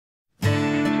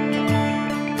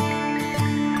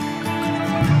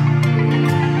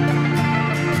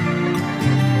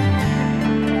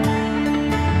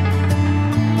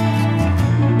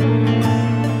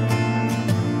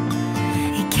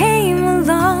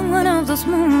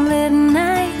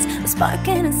spark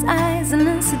in his eyes and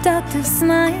a seductive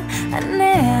smile. I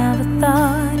never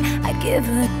thought I'd give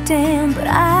a damn, but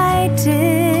I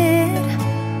did.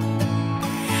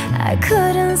 I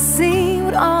couldn't see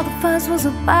what all the fuss was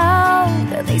about,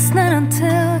 at least not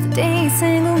until the day he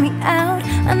singled me out.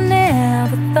 I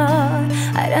never thought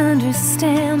I'd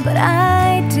understand, but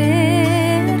I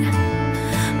did.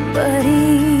 But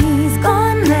he's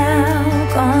gone now,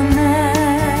 gone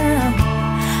now.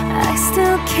 I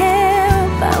still care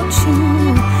about you.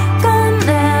 Gone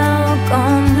now,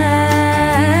 gone now.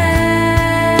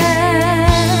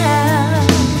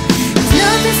 'Cause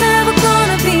nothing's ever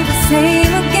gonna be the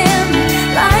same again.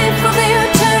 Life will be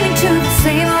returning to the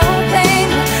same old thing.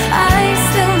 I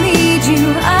still need you,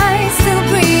 I still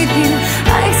breathe you,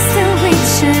 I still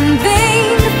reach in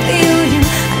vain to feel you.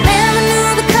 I never knew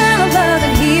the kind of love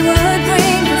that he would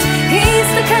bring, 'cause he's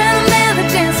the kind of man that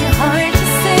dances your heart to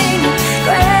sing.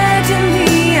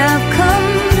 Gradually I've come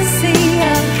to see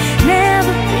I'll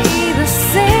never be the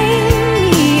same me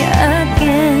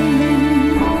again.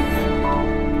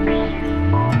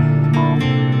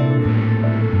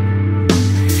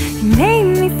 He made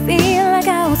me feel like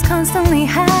I was constantly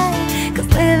high, 'cause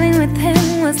living with him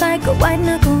was like a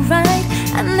white-knuckle ride.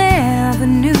 I never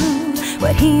knew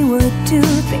what he would do,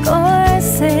 think or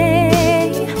say.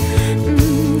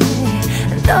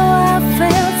 And though I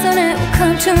felt soon it would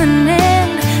come to an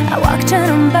end, I walked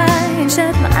right on by and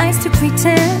shut my eyes to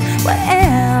pretend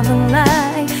whatever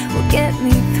lie will get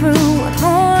me through one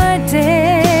more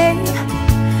day.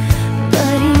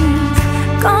 But he's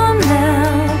gone now,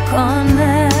 gone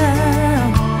now.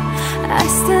 I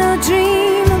still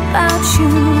dream about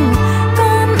you.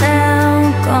 Gone now,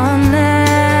 gone now.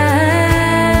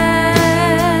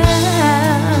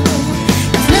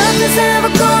 'Cause nothing's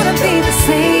ever gonna be the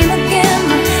same again.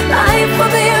 Life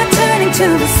will be returning to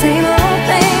the same old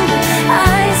thing.